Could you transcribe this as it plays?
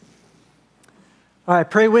All right,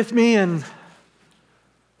 pray with me and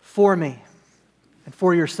for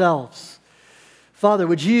yourselves. Father,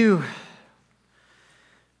 would you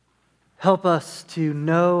help us to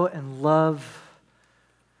know and love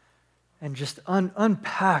and just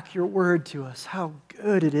unpack your word to us, how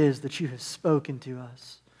good it is that you have spoken to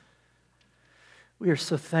us. We are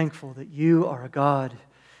so thankful that you are a God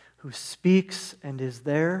who speaks and is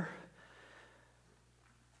there.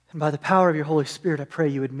 And by the power of your Holy Spirit, I pray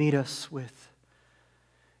you would meet us with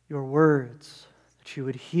your words, that you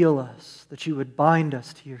would heal us, that you would bind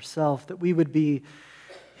us to yourself, that we would be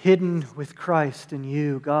hidden with Christ in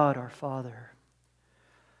you, God our Father.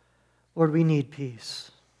 Lord, we need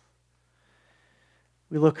peace.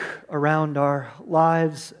 We look around our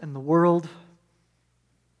lives and the world.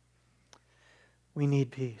 We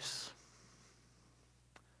need peace.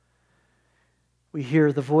 We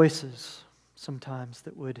hear the voices sometimes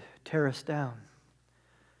that would tear us down.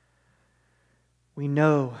 We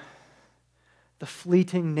know the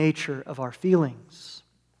fleeting nature of our feelings.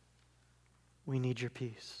 We need your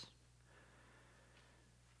peace.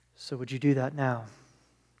 So would you do that now?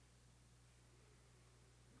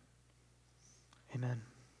 Amen.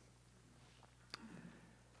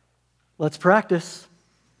 Let's practice.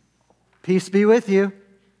 Peace be with you.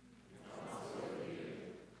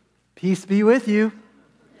 Peace be with you.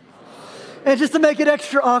 And just to make it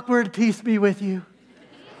extra awkward, peace be with you.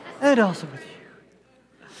 And also with you.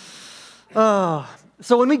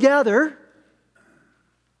 So when we gather,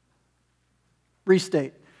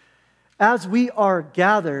 restate, as we are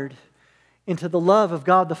gathered into the love of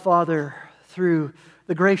God the Father through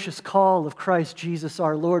the gracious call of Christ Jesus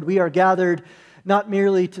our Lord, we are gathered not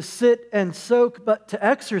merely to sit and soak, but to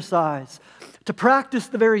exercise, to practice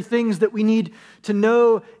the very things that we need to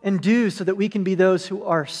know and do so that we can be those who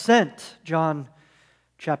are sent. John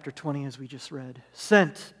chapter 20, as we just read,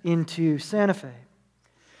 sent into Santa Fe.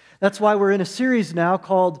 That's why we're in a series now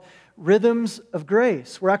called Rhythms of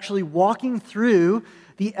Grace. We're actually walking through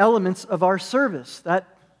the elements of our service. That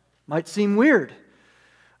might seem weird.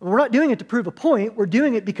 We're not doing it to prove a point. We're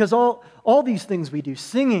doing it because all these things we do,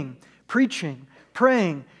 singing, preaching,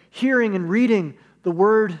 praying, hearing and reading the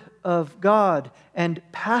Word of God, and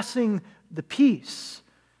passing the peace,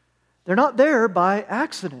 they're not there by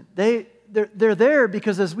accident. They're there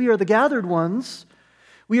because as we are the gathered ones,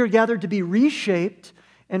 we are gathered to be reshaped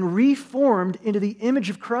and reformed into the image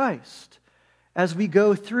of Christ as we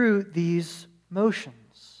go through these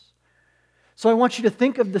motions. So I want you to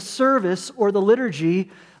think of the service or the liturgy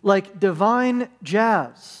like divine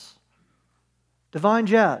jazz. Divine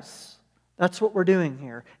jazz. That's what we're doing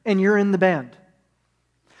here. And you're in the band.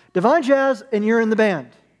 Divine jazz and you're in the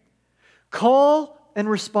band. Call and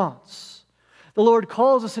response. The Lord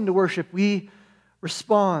calls us into worship. We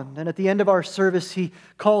respond. And at the end of our service, He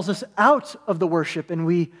calls us out of the worship and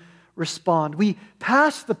we respond. We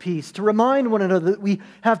pass the peace to remind one another that we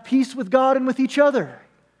have peace with God and with each other.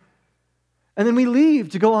 And then we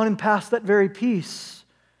leave to go on and pass that very peace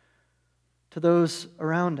to those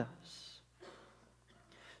around us.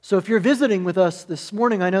 So if you're visiting with us this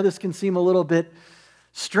morning, I know this can seem a little bit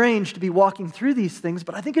strange to be walking through these things,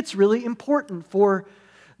 but I think it's really important for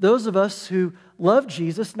those of us who love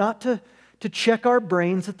Jesus not to check our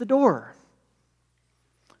brains at the door.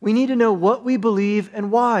 We need to know what we believe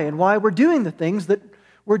and why we're doing the things that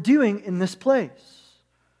we're doing in this place.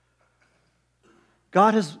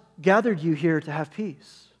 God has gathered you here to have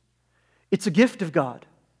peace. It's a gift of God.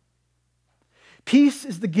 Peace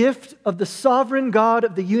is the gift of the sovereign God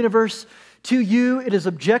of the universe to you. It is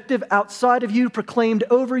objective outside of you, proclaimed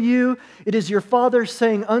over you. It is your Father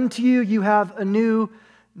saying unto you, you have a new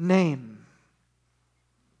name.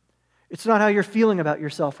 It's not how you're feeling about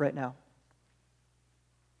yourself right now.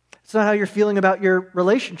 It's not how you're feeling about your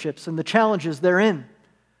relationships and the challenges they're in,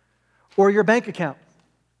 or your bank account,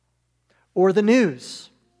 or the news.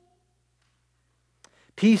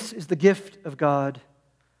 Peace is the gift of God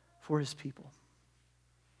for His people.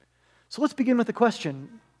 So let's begin with the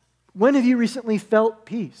question. When have you recently felt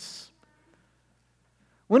peace?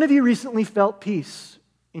 When have you recently felt peace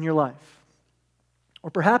in your life?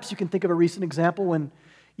 Or perhaps you can think of a recent example when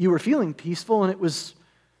you were feeling peaceful and it was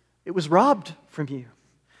robbed from you.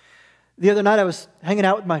 The other night I was hanging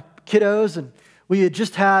out with my kiddos and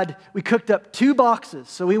we cooked up 2 boxes,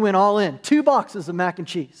 so we went all in. 2 boxes of mac and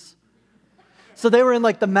cheese. So they were in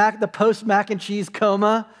like the post mac and cheese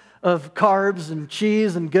coma of carbs and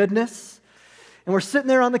cheese and goodness. And we're sitting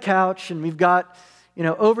there on the couch and we've got,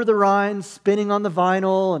 Over the Rhine spinning on the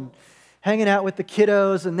vinyl and hanging out with the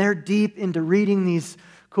kiddos, and they're deep into reading these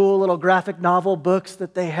cool little graphic novel books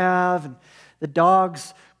that they have, and the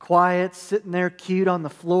dog's quiet, sitting there cute on the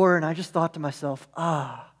floor, and I just thought to myself,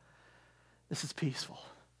 this is peaceful.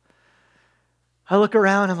 I look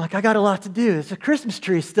around, I'm like, I got a lot to do. There's a Christmas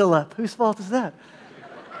tree still up. Whose fault is that?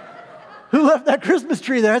 Who left that Christmas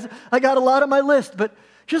tree there? I got a lot on my list, but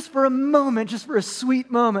just for a moment, just for a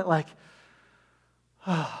sweet moment, like,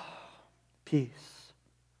 peace.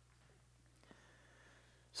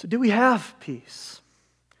 So do we have peace?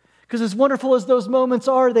 Because as wonderful as those moments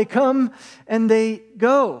are, they come and they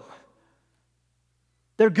go.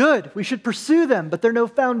 They're good. We should pursue them, but they're no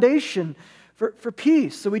foundation for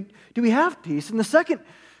peace. So do we have peace? And the second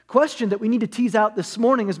question that we need to tease out this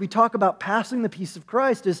morning as we talk about passing the peace of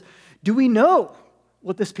Christ is, do we know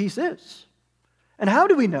what this peace is? And how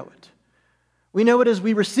do we know it? We know it as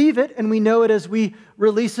we receive it, and we know it as we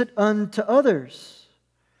release it unto others.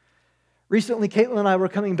 Recently, Caitlin and I were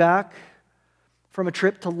coming back from a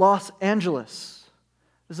trip to Los Angeles.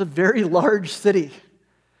 It's a very large city.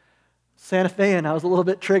 Santa Fe, and I was a little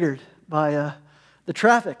bit triggered by the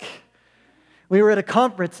traffic. We were at a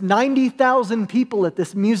conference, 90,000 people at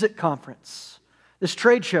this music conference, this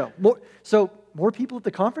trade show. More people at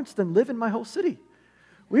the conference than live in my whole city.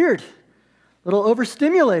 Weird. A little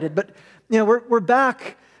overstimulated. But we're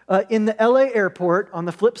back in the LA airport on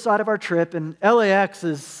the flip side of our trip, and LAX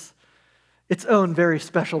is its own very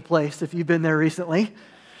special place if you've been there recently.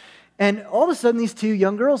 And all of a sudden, these two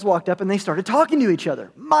young girls walked up and they started talking to each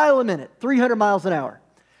other, mile a minute, 300 miles an hour.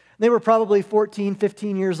 They were probably 14,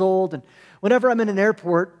 15 years old. And whenever I'm in an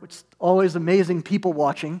airport, which is always amazing people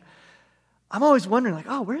watching, I'm always wondering,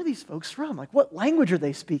 where are these folks from? What language are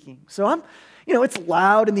they speaking? So it's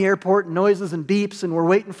loud in the airport, noises and beeps, and we're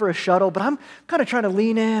waiting for a shuttle, but I'm kind of trying to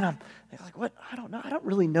lean in. I'm like, what? I don't know. I don't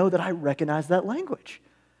really know that I recognize that language.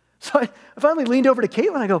 So I finally leaned over to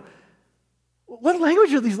Caitlin. I go, what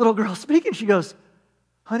language are these little girls speaking? She goes,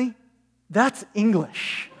 honey, that's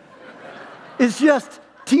English. It's just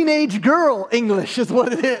teenage girl English is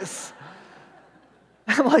what it is.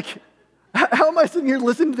 I'm like, how am I sitting here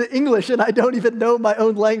listening to English and I don't even know my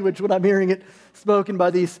own language when I'm hearing it spoken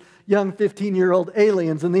by these young 15-year-old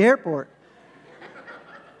aliens in the airport?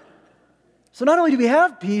 So not only do we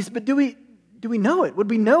have peace, but do we know it?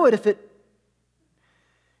 Would we know it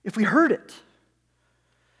if we heard it?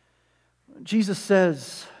 Jesus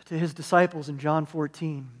says to his disciples in John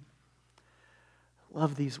 14, I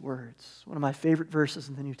love these words, one of my favorite verses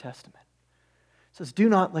in the New Testament. It says, do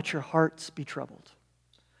not let your hearts be troubled.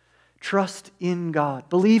 Trust in God.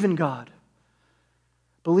 Believe in God.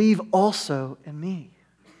 Believe also in me.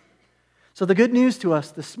 So the good news to us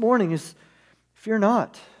this morning is, fear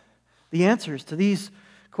not. The answers to these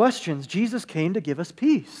questions, Jesus came to give us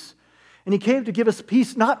peace. And he came to give us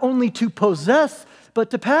peace not only to possess, but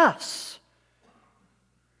to pass.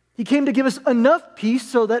 He came to give us enough peace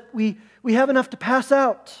so that we have enough to pass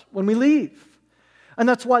out when we leave. And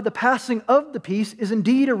that's why the passing of the peace is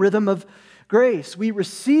indeed a rhythm of grace. We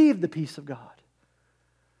receive the peace of God.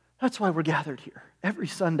 That's why we're gathered here every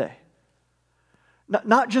Sunday.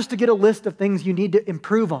 Not just to get a list of things you need to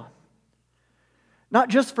improve on. Not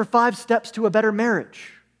just for 5 steps to a better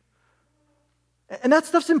marriage. And that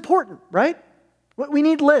stuff's important, right? We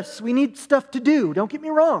need lists. We need stuff to do. Don't get me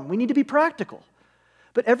wrong. We need to be practical.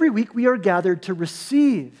 But every week we are gathered to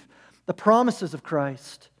receive the promises of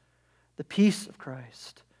Christ, the peace of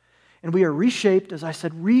Christ. And we are reshaped, as I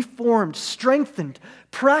said, reformed, strengthened,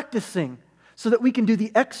 practicing so that we can do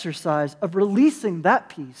the exercise of releasing that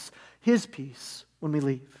peace, his peace, when we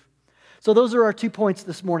leave. So those are our 2 points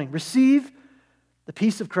this morning. Receive the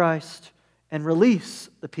peace of Christ and release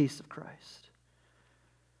the peace of Christ.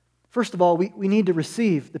 First of all, we need to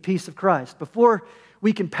receive the peace of Christ. Before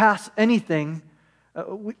we can pass anything,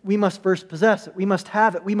 we must first possess it. We must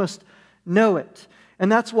have it. We must know it. And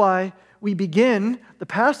that's why we begin the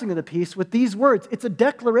passing of the peace with these words. It's a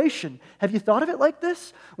declaration. Have you thought of it like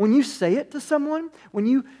this? When you say it to someone, when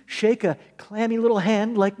you shake a clammy little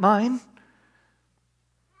hand like mine,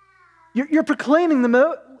 you're proclaiming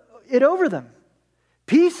it over them.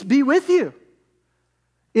 Peace be with you.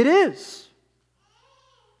 It is.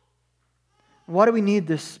 Why do we need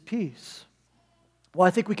this peace? Well,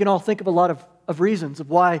 I think we can all think of a lot of reasons of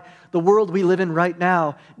why the world we live in right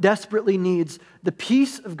now desperately needs the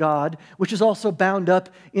peace of God, which is also bound up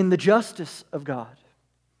in the justice of God.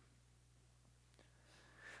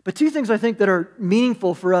 But 2 things I think that are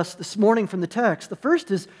meaningful for us this morning from the text. The first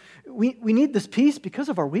is we need this peace because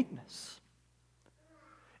of our weakness.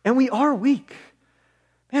 And we are weak.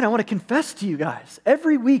 Man, I want to confess to you guys,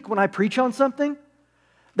 every week when I preach on something,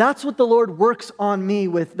 that's what the Lord works on me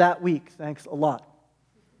with that week. Thanks a lot.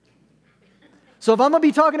 So if I'm going to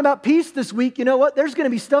be talking about peace this week, you know what? There's going to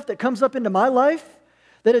be stuff that comes up into my life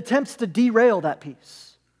that attempts to derail that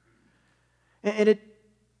peace. And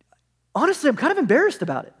honestly, I'm kind of embarrassed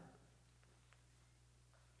about it.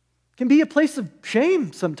 It can be a place of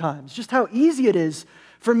shame sometimes, just how easy it is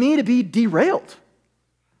for me to be derailed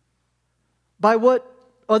by what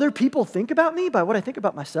other people think about me, by what I think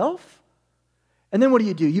about myself. And then what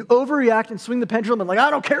do? You overreact and swing the pendulum and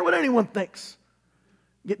I don't care what anyone thinks.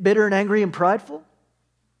 Get bitter and angry and prideful.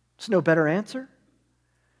 It's no better answer.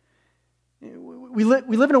 We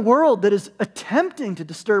live in a world that is attempting to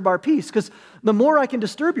disturb our peace, because the more I can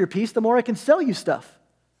disturb your peace, the more I can sell you stuff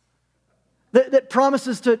that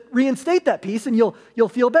promises to reinstate that peace, and you'll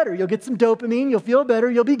feel better. You'll get some dopamine. You'll feel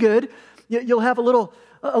better. You'll be good. You'll have a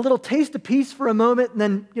little taste of peace for a moment, and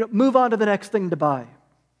then move on to the next thing to buy.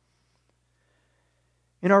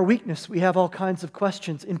 In our weakness, we have all kinds of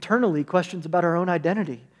questions internally, questions about our own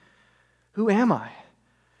identity. Who am I?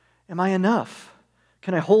 Am I enough?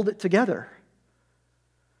 Can I hold it together?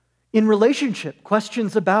 In relationship,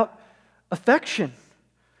 questions about affection.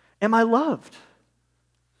 Am I loved?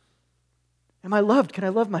 Am I loved? Can I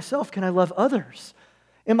love myself? Can I love others?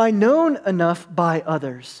 Am I known enough by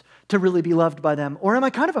others to really be loved by them? Or am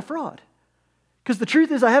I kind of a fraud? Because the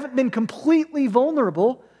truth is, I haven't been completely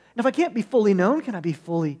vulnerable. And if I can't be fully known, can I be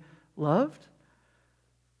fully loved?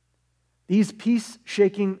 These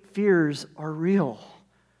peace-shaking fears are real.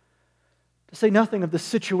 To say nothing of the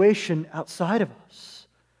situation outside of us.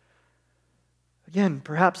 Again,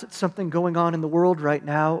 perhaps it's something going on in the world right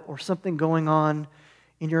now, or something going on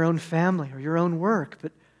in your own family or your own work,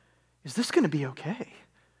 but is this going to be okay?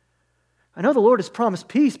 I know the Lord has promised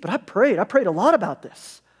peace, but I prayed a lot about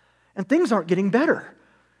this, and things aren't getting better.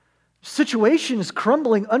 The situation is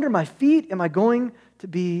crumbling under my feet. Am I going to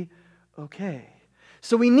be okay?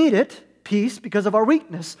 So we need it, peace, because of our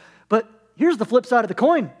weakness. But here's the flip side of the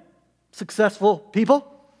coin. Successful people.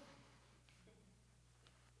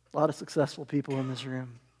 A lot of successful people in this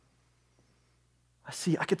room.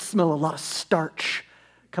 I could smell a lot of starch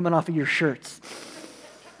coming off of your shirts.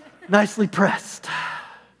 Nicely pressed.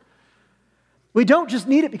 We don't just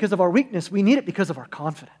need it because of our weakness, we need it because of our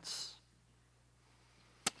confidence.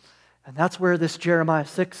 And that's where this Jeremiah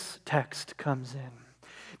 6 text comes in.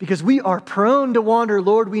 Because we are prone to wander,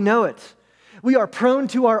 Lord, we know it. We are prone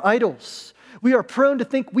to our idols. We are prone to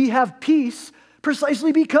think we have peace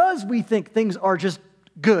precisely because we think things are just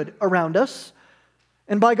good around us.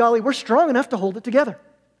 And by golly, we're strong enough to hold it together.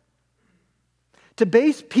 To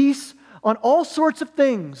base peace on all sorts of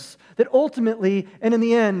things that ultimately and in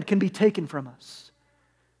the end can be taken from us.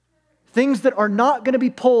 Things that are not going to be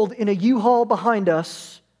pulled in a U-Haul behind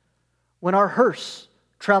us when our hearse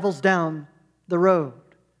travels down the road.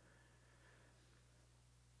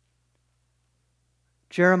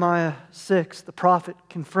 Jeremiah 6, the prophet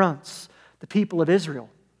confronts the people of Israel.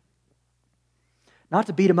 Not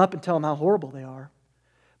to beat them up and tell them how horrible they are,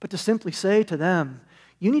 but to simply say to them,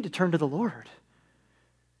 you need to turn to the Lord.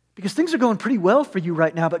 Because things are going pretty well for you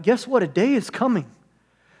right now, but guess what? A day is coming.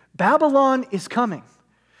 Babylon is coming.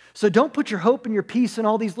 So don't put your hope and your peace in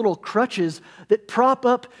all these little crutches that prop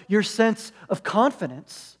up your sense of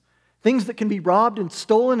confidence, things that can be robbed and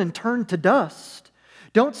stolen and turned to dust.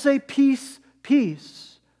 Don't say peace,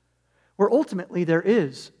 peace, where ultimately there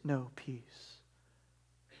is no peace.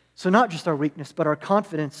 So not just our weakness, but our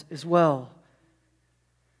confidence as well.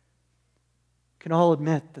 We can all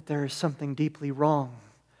admit that there is something deeply wrong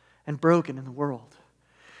and broken in the world.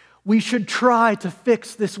 We should try to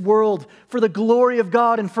fix this world for the glory of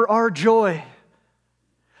God and for our joy.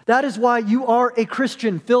 That is why you are a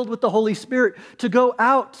Christian filled with the Holy Spirit, to go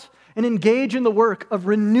out and engage in the work of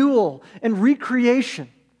renewal and recreation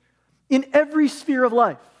in every sphere of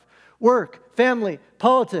life. Work, family,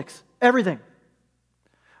 politics, everything.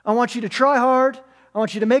 I want you to try hard. I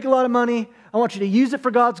want you to make a lot of money. I want you to use it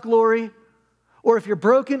for God's glory. Or if you're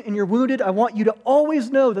broken and you're wounded, I want you to always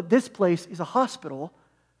know that this place is a hospital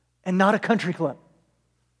and not a country club.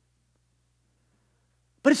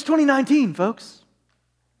 But it's 2019, folks.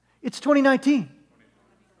 It's 2019.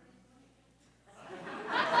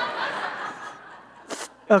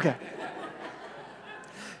 Okay.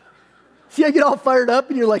 See, I get all fired up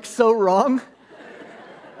and you're like so wrong.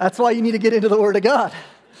 That's why you need to get into the Word of God.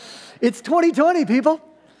 It's 2020, people.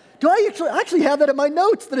 Do I actually have that in my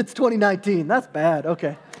notes that it's 2019? That's bad.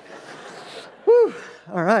 Okay. Whew.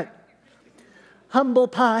 All right. Humble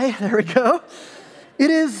pie. There we go. It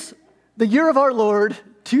is the year of our Lord,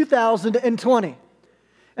 2020.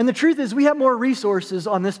 And the truth is, we have more resources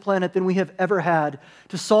on this planet than we have ever had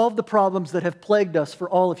to solve the problems that have plagued us for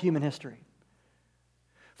all of human history.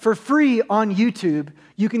 For free on YouTube,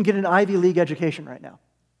 you can get an Ivy League education right now.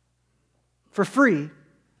 For free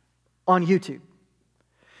on YouTube.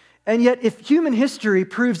 And yet, if human history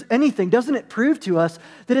proves anything, doesn't it prove to us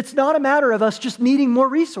that it's not a matter of us just needing more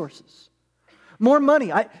resources, more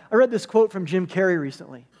money? I read this quote from Jim Carrey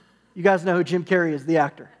recently. You guys know who Jim Carrey is, the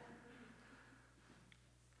actor.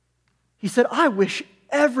 He said, "I wish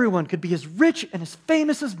everyone could be as rich and as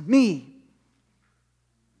famous as me."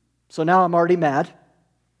 So now I'm already mad.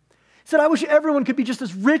 He said, "I wish everyone could be just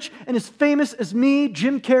as rich and as famous as me,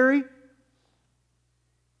 Jim Carrey,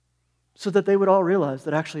 so that they would all realize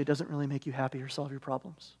that actually it doesn't really make you happy or solve your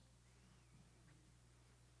problems."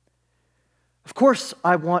 Of course,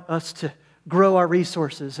 I want us to grow our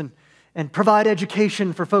resources and provide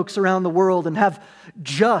education for folks around the world and have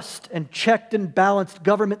just and checked and balanced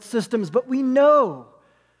government systems, but we know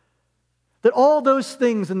that all those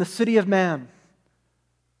things in the city of man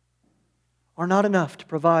are not enough to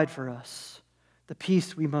provide for us the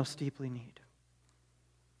peace we most deeply need.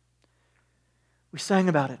 We sang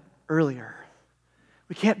about it earlier.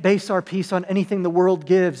 We can't base our peace on anything the world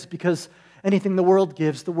gives, because anything the world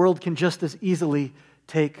gives, the world can just as easily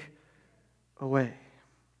take away.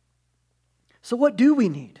 So what do we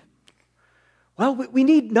need? Well, we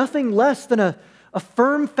need nothing less than a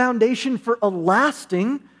firm foundation for a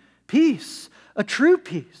lasting peace, a true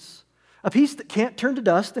peace, a peace that can't turn to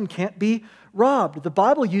dust and can't be robbed. The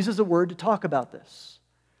Bible uses a word to talk about this.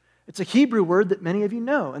 It's a Hebrew word that many of you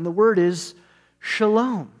know, and the word is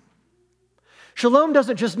shalom. Shalom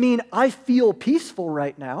doesn't just mean I feel peaceful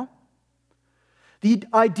right now. The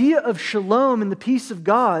idea of shalom and the peace of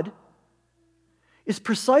God is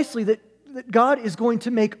precisely that God is going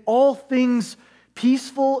to make all things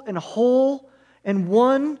peaceful and whole and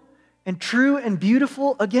one and true and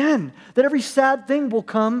beautiful again. That every sad thing will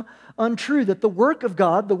come untrue. That the work of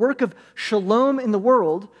God, the work of shalom in the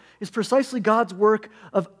world, is precisely God's work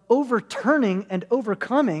of overturning and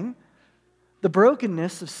overcoming the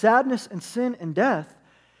brokenness of sadness and sin and death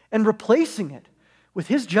and replacing it with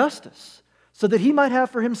His justice so that He might have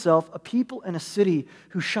for Himself a people and a city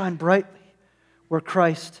who shine brightly where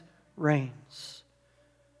Christ reigns.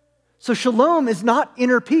 So shalom is not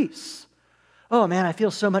inner peace. Oh man, I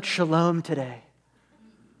feel so much shalom today.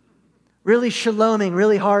 Really shaloming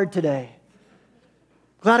really hard today.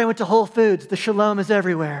 Glad I went to Whole Foods. The shalom is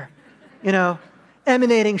everywhere.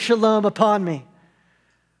 Emanating shalom upon me.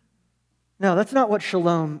 No, that's not what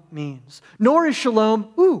shalom means. Nor is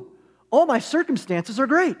shalom, all my circumstances are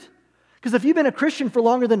great. Because if you've been a Christian for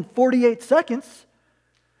longer than 48 seconds,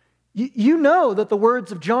 you know that the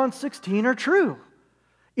words of John 16 are true.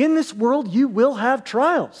 In this world, you will have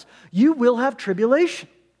trials. You will have tribulation.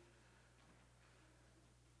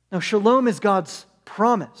 Now, shalom is God's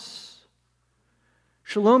promise.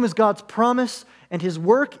 Shalom is God's promise and His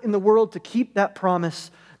work in the world to keep that promise,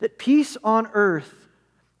 that peace on earth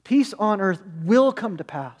will come to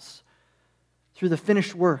pass through the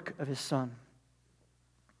finished work of His Son.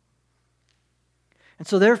 And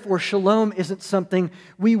so therefore, shalom isn't something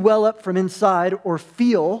we well up from inside or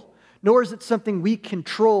feel, nor is it something we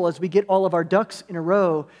control as we get all of our ducks in a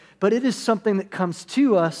row, but it is something that comes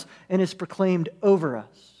to us and is proclaimed over us.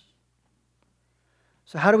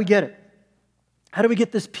 So how do we get it? How do we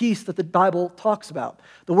get this peace that the Bible talks about?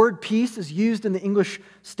 The word peace is used in the English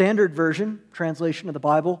Standard Version, translation of the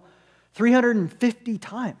Bible, 350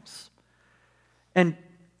 times. And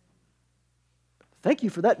thank you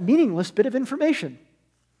for that meaningless bit of information.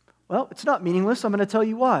 Well, it's not meaningless. I'm going to tell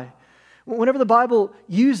you why. Whenever the Bible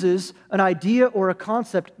uses an idea or a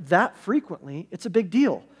concept that frequently, it's a big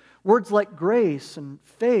deal. Words like grace and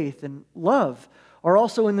faith and love are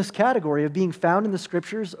also in this category of being found in the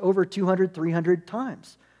Scriptures over 200, 300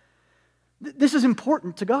 times. This is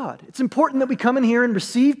important to God. It's important that we come in here and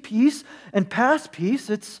receive peace and pass peace.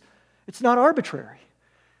 It's not arbitrary.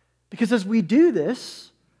 Because as we do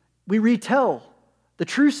this, we retell the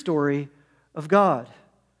true story of God.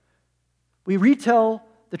 We retell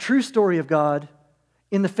the true story of God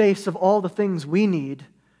in the face of all the things we need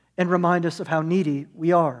and remind us of how needy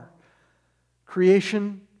we are.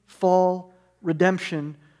 Creation, fall,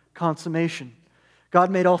 redemption, consummation. God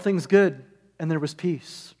made all things good, and there was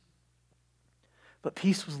peace. But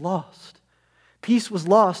peace was lost. Peace was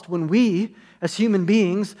lost when we, as human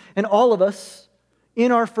beings, and all of us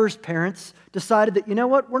in our first parents, decided that,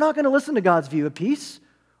 we're not going to listen to God's view of peace.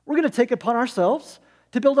 We're going to take it upon ourselves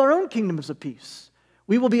to build our own kingdoms of peace.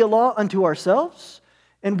 We will be a law unto ourselves,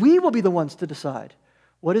 and we will be the ones to decide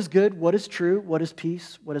what is good, what is true, what is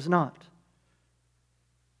peace, what is not.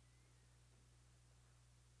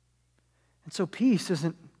 And so peace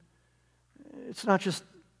it's not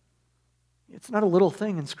a little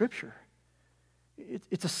thing in Scripture.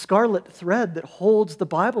 It's a scarlet thread that holds the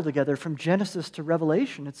Bible together from Genesis to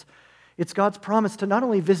Revelation. It's God's promise to not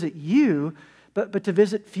only visit you, but to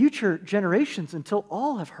visit future generations until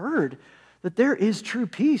all have heard that there is true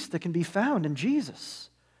peace that can be found in Jesus.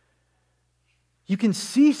 You can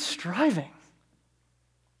cease striving.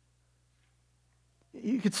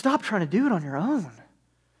 You could stop trying to do it on your own.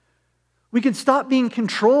 We can stop being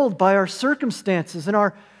controlled by our circumstances and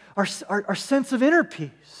our sense of inner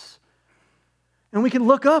peace. And we can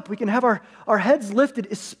look up, we can have our heads lifted,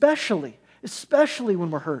 especially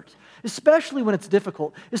when we're hurt, especially when it's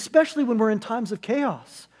difficult, especially when we're in times of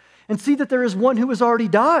chaos, and see that there is one who has already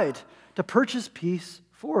died to purchase peace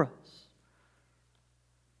for us.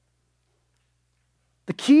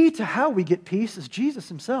 The key to how we get peace is Jesus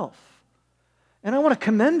himself. And I want to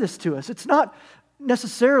commend this to us. It's not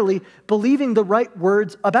necessarily believing the right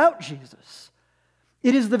words about Jesus.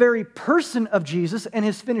 It is the very person of Jesus and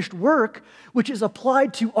his finished work which is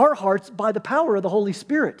applied to our hearts by the power of the Holy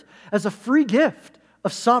Spirit as a free gift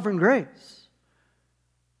of sovereign grace.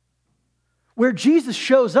 Where Jesus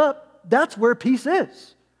shows up, that's where peace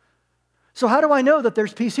is. So how do I know that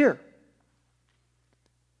there's peace here?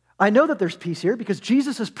 I know that there's peace here because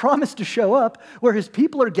Jesus has promised to show up where his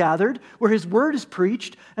people are gathered, where his word is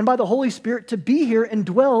preached, and by the Holy Spirit to be here and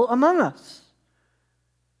dwell among us.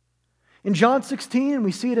 In John 16, and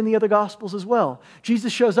we see it in the other Gospels as well,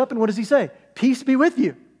 Jesus shows up and what does he say? Peace be with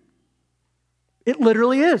you. It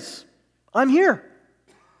literally is. I'm here.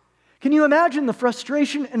 Can you imagine the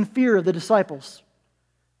frustration and fear of the disciples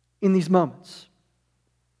in these moments?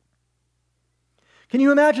 Can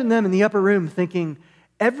you imagine them in the upper room thinking,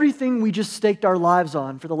 everything we just staked our lives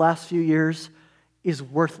on for the last few years is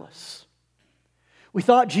worthless? We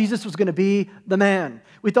thought Jesus was going to be the man.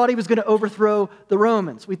 We thought he was going to overthrow the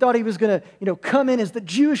Romans. We thought he was going to, come in as the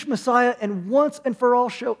Jewish Messiah and once and for all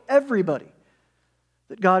show everybody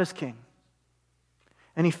that God is king.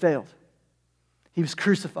 And he failed. He was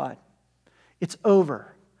crucified. It's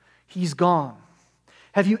over. He's gone.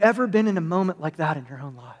 Have you ever been in a moment like that in your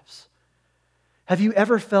own lives? Have you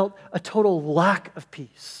ever felt a total lack of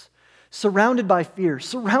peace, surrounded by fear,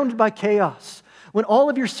 surrounded by chaos, when all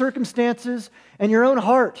of your circumstances and your own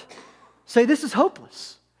heart say, this is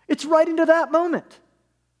hopeless? It's right into that moment.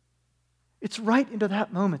 It's right into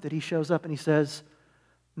that moment that he shows up and he says,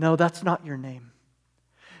 no, that's not your name.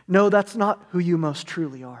 No, that's not who you most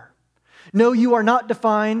truly are. No, you are not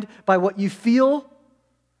defined by what you feel,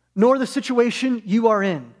 nor the situation you are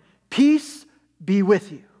in. Peace be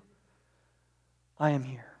with you. I am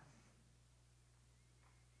here.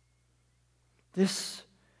 This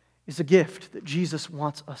is a gift that Jesus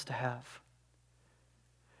wants us to have.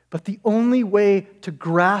 But the only way to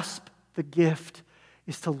grasp the gift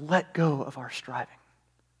is to let go of our striving,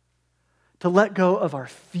 to let go of our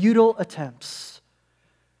futile attempts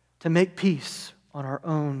to make peace on our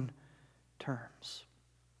own terms.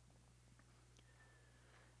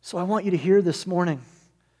 So I want you to hear this morning,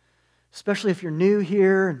 especially if you're new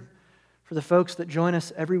here, and for the folks that join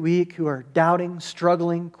us every week who are doubting,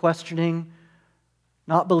 struggling, questioning,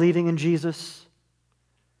 not believing in Jesus.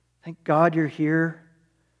 Thank God you're here.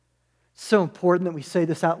 It's so important that we say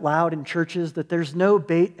this out loud in churches, that there's no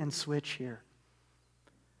bait and switch here.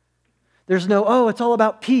 There's no, it's all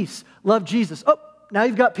about peace. Love Jesus. Oh, now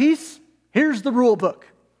you've got peace? Here's the rule book.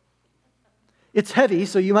 It's heavy,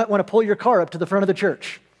 so you might want to pull your car up to the front of the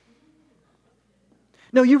church.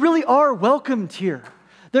 No, you really are welcomed here.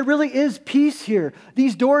 There really is peace here.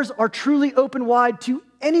 These doors are truly open wide to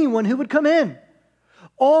anyone who would come in.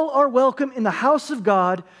 All are welcome in the house of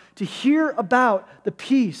God to hear about the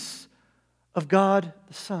peace of God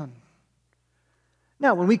the Son.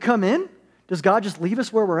 Now, when we come in, does God just leave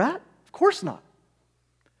us where we're at? Of course not.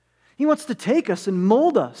 He wants to take us and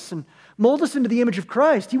mold us into the image of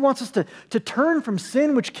Christ. He wants us to turn from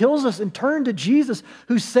sin, which kills us, and turn to Jesus,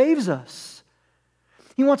 who saves us.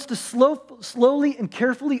 He wants to slowly and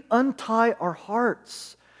carefully untie our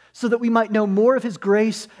hearts so that we might know more of his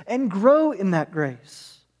grace and grow in that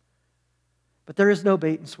grace. But there is no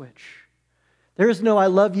bait and switch. There is no, I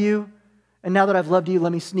love you, and now that I've loved you,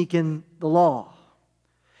 let me sneak in the law.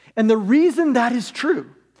 And the reason that is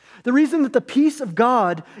true, the reason that the peace of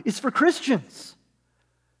God is for Christians,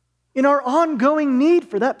 in our ongoing need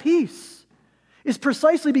for that peace, is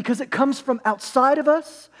precisely because it comes from outside of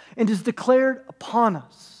us and is declared upon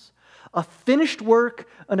us. A finished work,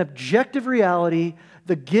 an objective reality,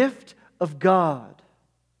 the gift of God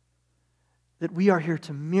that we are here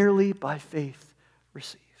to merely by faith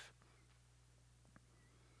receive.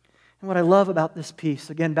 And what I love about this peace,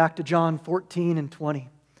 again back to John 14 and 20,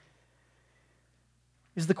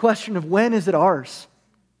 is the question of when is it ours?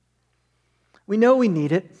 We know we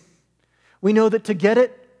need it. We know that to get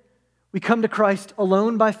it, we come to Christ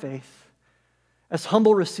alone by faith. as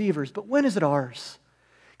humble receivers, but when is it ours?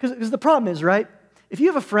 Because the problem is, right, if you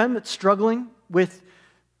have a friend that's struggling with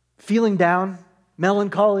feeling down,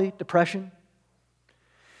 melancholy, depression,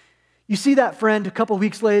 you see that friend a couple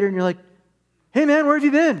weeks later and you're like, hey man, where have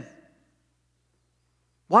you been?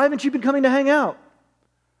 Why haven't you been coming to hang out?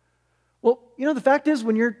 Well, the fact is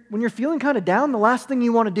when you're feeling kind of down, the last thing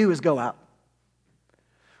you want to do is go out.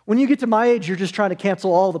 When you get to my age, you're just trying to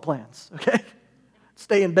cancel all the plans, okay?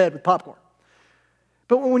 Stay in bed with popcorn.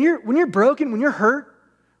 But when you're broken, when you're hurt,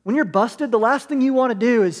 when you're busted, the last thing you want to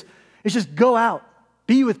do is just go out,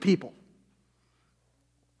 be with people.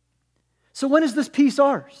 So when is this peace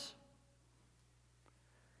ours?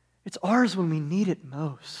 It's ours when we need it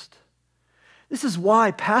most. This is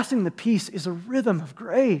why passing the peace is a rhythm of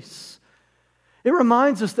grace. It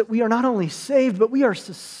reminds us that we are not only saved, but we are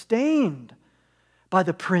sustained by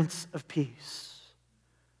the Prince of Peace.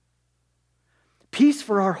 Peace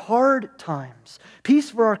for our hard times. Peace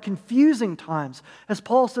for our confusing times. As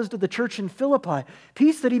Paul says to the church in Philippi,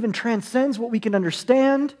 peace that even transcends what we can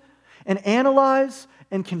understand and analyze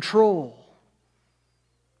and control.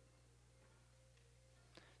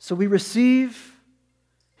 So we receive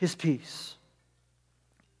His peace.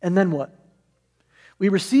 And then what? We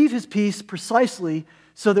receive His peace precisely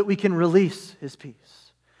so that we can release His peace.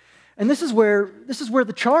 And this is where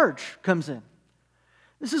the charge comes in.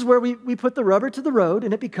 This is where we put the rubber to the road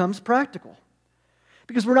and it becomes practical.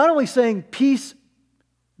 Because we're not only saying peace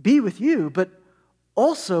be with you, but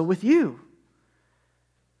also with you.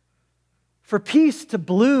 For peace to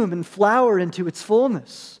bloom and flower into its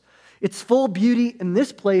fullness, its full beauty in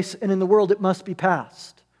this place and in the world, it must be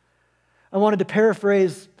passed. I wanted to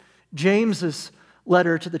paraphrase James's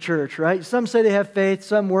letter to the church, right? Some say they have faith,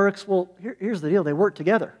 some works. Well, here's the deal. They work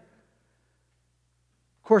together.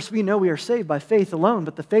 Of course, we know we are saved by faith alone,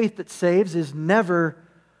 but the faith that saves is never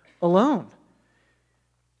alone.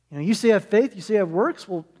 You say you have faith, you say you have works.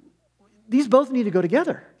 Well, these both need to go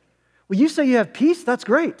together. Well, you say you have peace, that's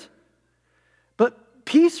great. But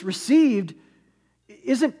peace received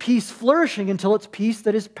isn't peace flourishing until it's peace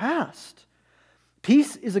that is passed.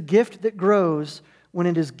 Peace is a gift that grows when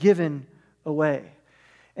it is given away.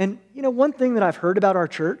 And one thing that I've heard about our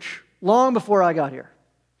church long before I got here,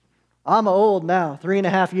 I'm old now,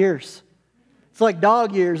 3.5 years. It's like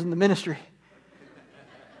dog years in the ministry.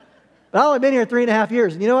 But I've only been here 3.5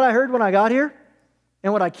 years. And you know what I heard when I got here?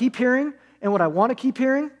 And what I keep hearing, and what I want to keep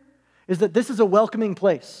hearing, is that this is a welcoming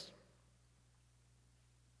place.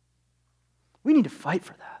 We need to fight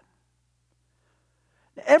for that.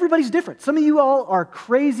 Everybody's different. Some of you all are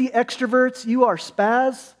crazy extroverts. You are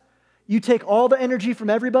spaz. You take all the energy from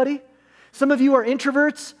everybody. Some of you are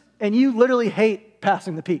introverts, and you literally hate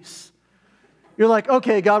passing the peace. You're like,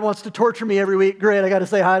 okay, God wants to torture me every week. Great, I got to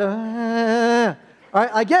say hi to... All right,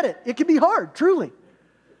 I get it. It can be hard, truly.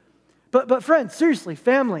 But friends, seriously,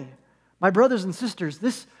 family, my brothers and sisters,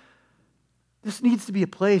 this needs to be a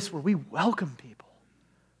place where we welcome people.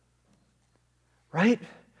 Right?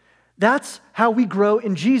 That's how we grow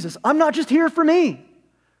in Jesus. I'm not just here for me.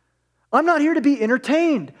 I'm not here to be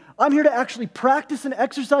entertained. I'm here to actually practice and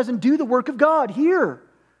exercise and do the work of God here.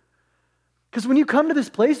 Because when you come to this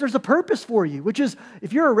place, there's a purpose for you, which is,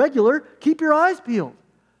 if you're a regular, keep your eyes peeled.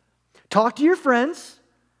 Talk to your friends.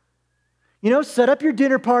 Set up your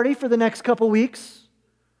dinner party for the next couple weeks.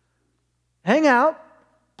 Hang out.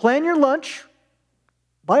 Plan your lunch.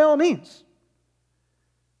 By all means.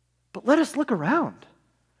 But let us look around.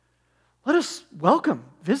 Let us welcome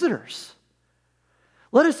visitors.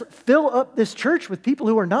 Let us fill up this church with people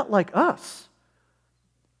who are not like us.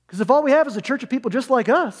 Because if all we have is a church of people just like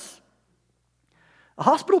us, a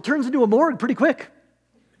hospital turns into a morgue pretty quick.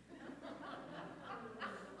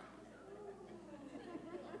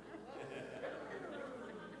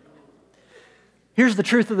 Here's the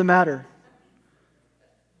truth of the matter.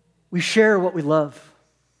 We share what we love.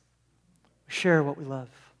 We share what we love.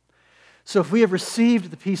 So if we have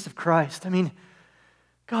received the peace of Christ,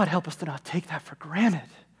 God help us to not take that for granted.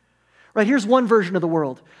 Right, here's one version of the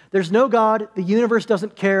world. There's no God, the universe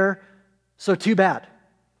doesn't care, so too bad.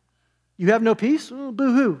 You have no peace? Oh,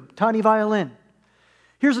 boo-hoo, tiny violin.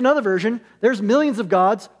 Here's another version. There's millions of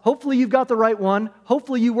gods. Hopefully you've got the right one.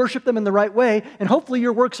 Hopefully you worship them in the right way. And hopefully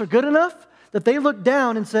your works are good enough that they look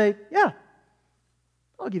down and say, yeah,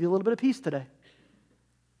 I'll give you a little bit of peace today.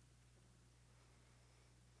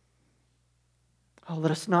 Oh,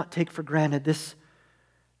 let us not take for granted this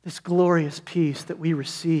glorious peace that we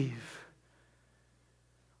receive.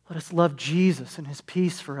 Let us love Jesus and His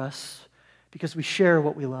peace for us because we share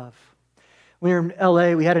what we love. When we were in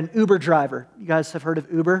LA, we had an Uber driver. You guys have heard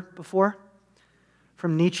of Uber before?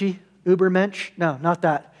 From Nietzsche? Ubermensch? No, not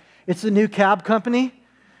that. It's a new cab company,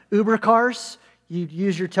 Uber cars. You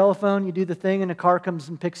use your telephone, you do the thing, and a car comes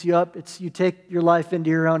and picks you up. You take your life into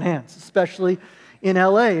your own hands, especially in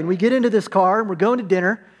LA. And we get into this car, and we're going to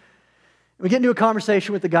dinner. We get into a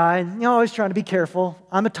conversation with the guy, and always trying to be careful.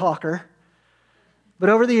 I'm a talker. But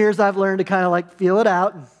over the years, I've learned to kind of like feel it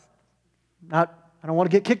out. I don't want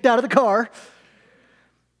to get kicked out of the car.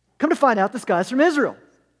 Come to find out, this guy's from Israel.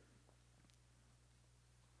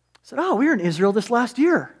 I said, oh, we were in Israel this last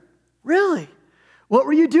year. Really? What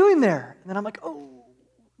were you doing there? And then I'm like, oh,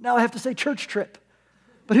 now I have to say church trip.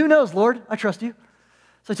 But who knows, Lord? I trust you.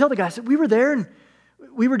 So I tell the guy, I said, we were there and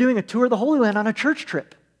we were doing a tour of the Holy Land on a church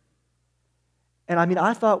trip. And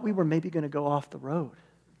I thought we were maybe going to go off the road.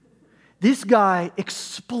 This guy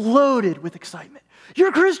exploded with excitement.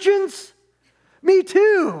 You're Christians? Me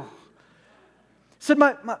too. Said,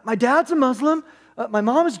 my dad's a Muslim. My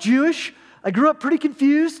mom is Jewish. I grew up pretty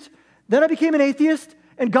confused. Then I became an atheist.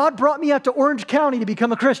 And God brought me out to Orange County to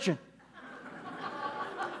become a Christian.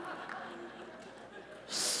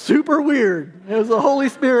 Super weird. It was a Holy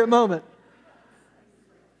Spirit moment.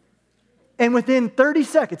 And within 30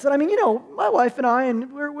 seconds, and my wife and I,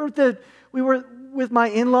 and we were with my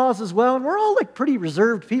in-laws as well, and we're all like pretty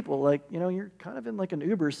reserved people. Like, you're kind of in like an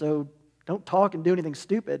Uber, so don't talk and do anything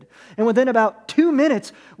stupid. And within about 2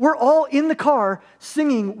 minutes, we're all in the car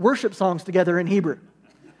singing worship songs together in Hebrew.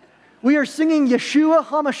 We are singing Yeshua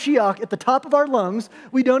HaMashiach at the top of our lungs.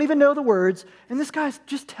 We don't even know the words. And this guy's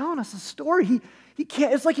just telling us a story. He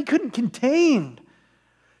can't, it's like he couldn't contain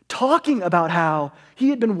talking about how he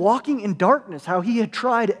had been walking in darkness, how he had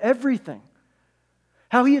tried everything,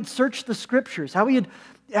 how he had searched the scriptures, how he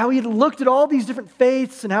had looked at all these different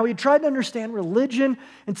faiths and how he had tried to understand religion.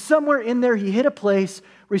 And somewhere in there, he hit a place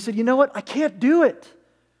where he said, you know what? I can't do it.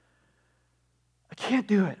 I can't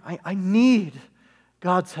do it. I need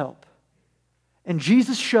God's help. And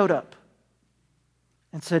Jesus showed up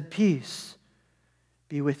and said, peace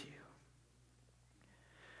be with you.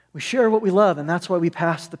 We share what we love, and that's why we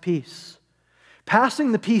pass the peace.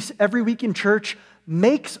 Passing the peace every week in church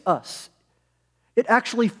makes us. It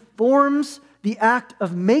actually forms the act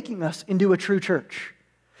of making us into a true church.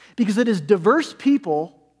 Because it is diverse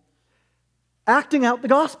people acting out the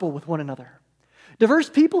gospel with one another. Diverse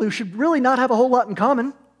people who should really not have a whole lot in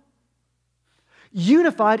common.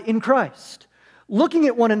 Unified in Christ. Looking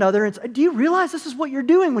at one another and saying, do you realize this is what you're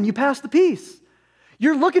doing when you pass the peace?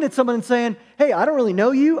 You're looking at someone and saying, hey, I don't really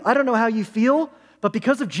know you. I don't know how you feel. But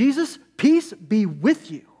because of Jesus, peace be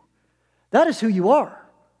with you. That is who you are.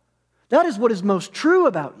 That is what is most true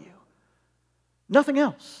about you. Nothing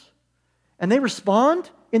else. And they respond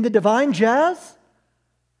in the divine jazz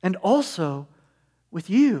and also with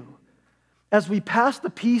you. As we pass the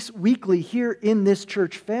peace weekly here in this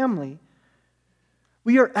church family,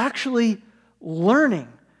 we are actually learning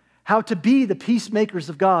how to be the peacemakers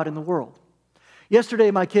of God in the world.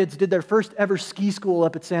 Yesterday, my kids did their first ever ski school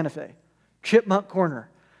up at Santa Fe, Chipmunk Corner,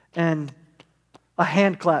 and a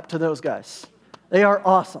hand clap to those guys. They are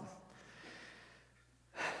awesome.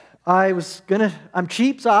 I'm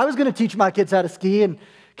cheap, so I was going to teach my kids how to ski, and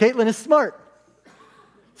Caitlin is smart.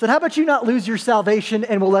 Said, how about you not lose your salvation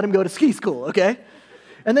and we'll let them go to ski school, okay?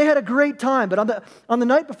 And they had a great time, but on the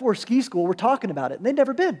night before ski school, we're talking about it, and they'd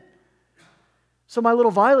never been. So my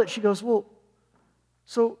little Violet, she goes, well,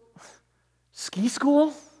 so ski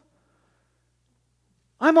school?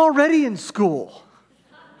 I'm already in school.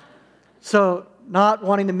 So not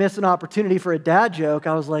wanting to miss an opportunity for a dad joke,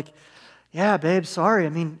 I was like, yeah, babe, sorry.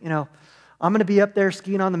 I'm going to be up there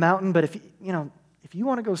skiing on the mountain, but if you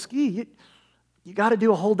want to go ski, you got to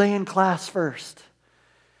do a whole day in class first.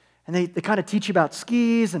 And they kind of teach you about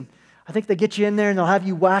skis, and I think they get you in there and they'll have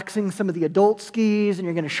you waxing some of the adult skis and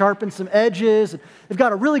you're going to sharpen some edges. And they've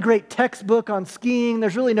got a really great textbook on skiing.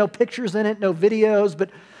 There's really no pictures in it, no videos, but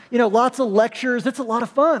lots of lectures. It's a lot of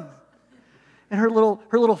fun. And her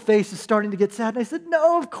little face is starting to get sad. And I said,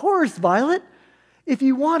 no, of course, Violet. If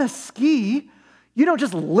you want to ski, you don't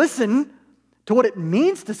just listen to what it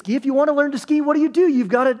means to ski. If you want to learn to ski, what do? You've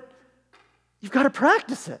got to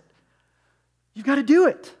practice it. You've got to do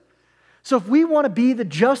it. So if we want to be the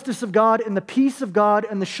justice of God and the peace of God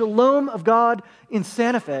and the shalom of God in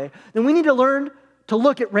Santa Fe, then we need to learn to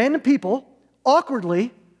look at random people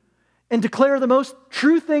awkwardly and declare the most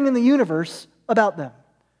true thing in the universe about them.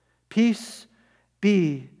 Peace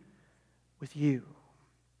be with you.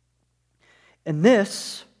 And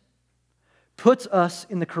this puts us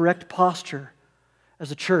in the correct posture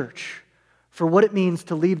as a church for what it means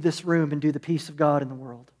to leave this room and do the peace of God in the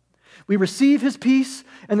world. We receive His peace,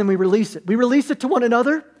 and then we release it. We release it to one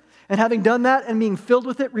another, and having done that and being filled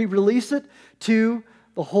with it, we release it to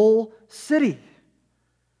the whole city.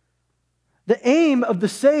 The aim of the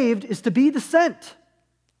saved is to be the sent.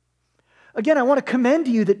 Again, I want to commend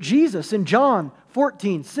to you that Jesus in John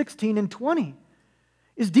 14, 16, and 20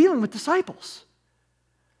 is dealing with disciples.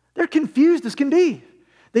 They're confused as can be.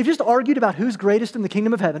 They've just argued about who's greatest in the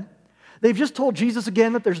kingdom of heaven. They've just told Jesus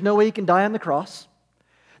again that there's no way he can die on the cross.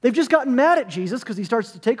 They've just gotten mad at Jesus because he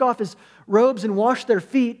starts to take off his robes and wash their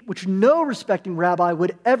feet, which no respecting rabbi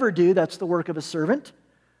would ever do. That's the work of a servant.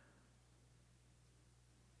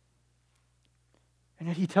 And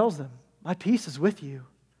yet he tells them, my peace is with you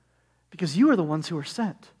because you are the ones who are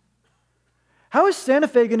sent. How is Santa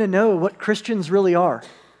Fe going to know what Christians really are?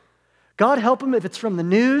 God help them if it's from the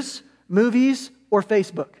news, movies, or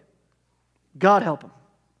Facebook. God help them.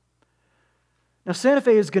 Now, Santa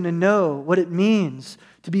Fe is going to know what it means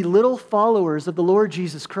to be little followers of the Lord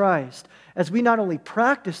Jesus Christ as we not only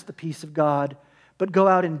practice the peace of God, but go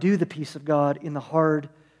out and do the peace of God in the hard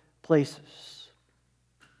places.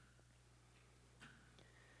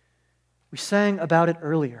 We sang about it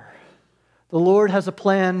earlier. The Lord has a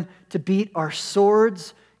plan to beat our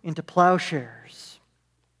swords into plowshares.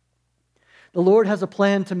 The Lord has a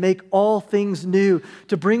plan to make all things new,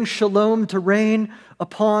 to bring shalom to reign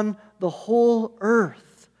upon the whole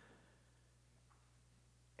earth.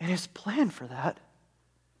 And his plan for that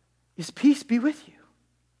is peace be with you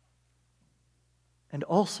and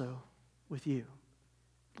also with you.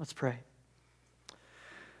 Let's pray.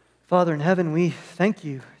 Father in heaven, we thank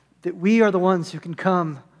you that we are the ones who can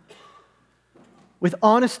come with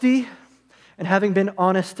honesty and having been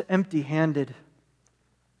honest, empty-handed.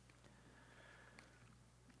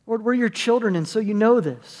 Lord, we're your children, and so you know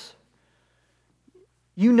this.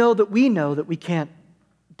 You know that we can't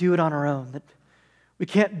do it on our own, that we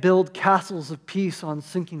can't build castles of peace on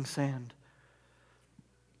sinking sand.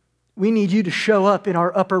 We need you to show up in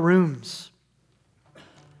our upper rooms.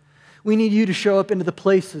 We need you to show up into the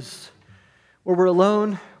places where we're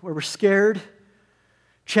alone, where we're scared,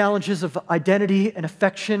 challenges of identity and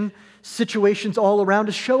affection, situations all around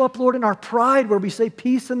us. Show up, Lord, in our pride where we say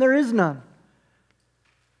peace and there is none.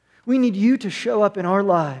 We need you to show up in our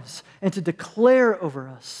lives and to declare over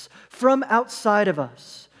us, from outside of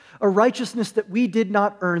us, a righteousness that we did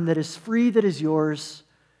not earn, that is free, that is yours.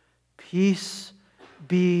 Peace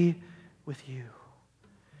be with you.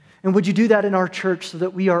 And would you do that in our church so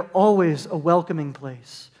that we are always a welcoming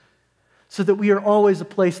place, so that we are always a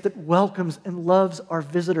place that welcomes and loves our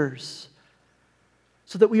visitors,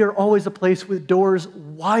 so that we are always a place with doors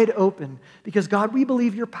wide open, because God, we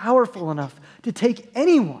believe you're powerful enough to take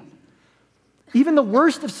anyone, even the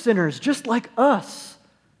worst of sinners, just like us,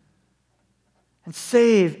 and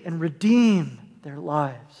save and redeem their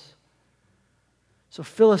lives. So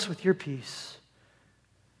fill us with your peace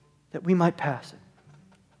that we might pass it.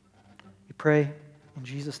 We pray in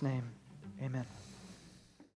Jesus' name, amen.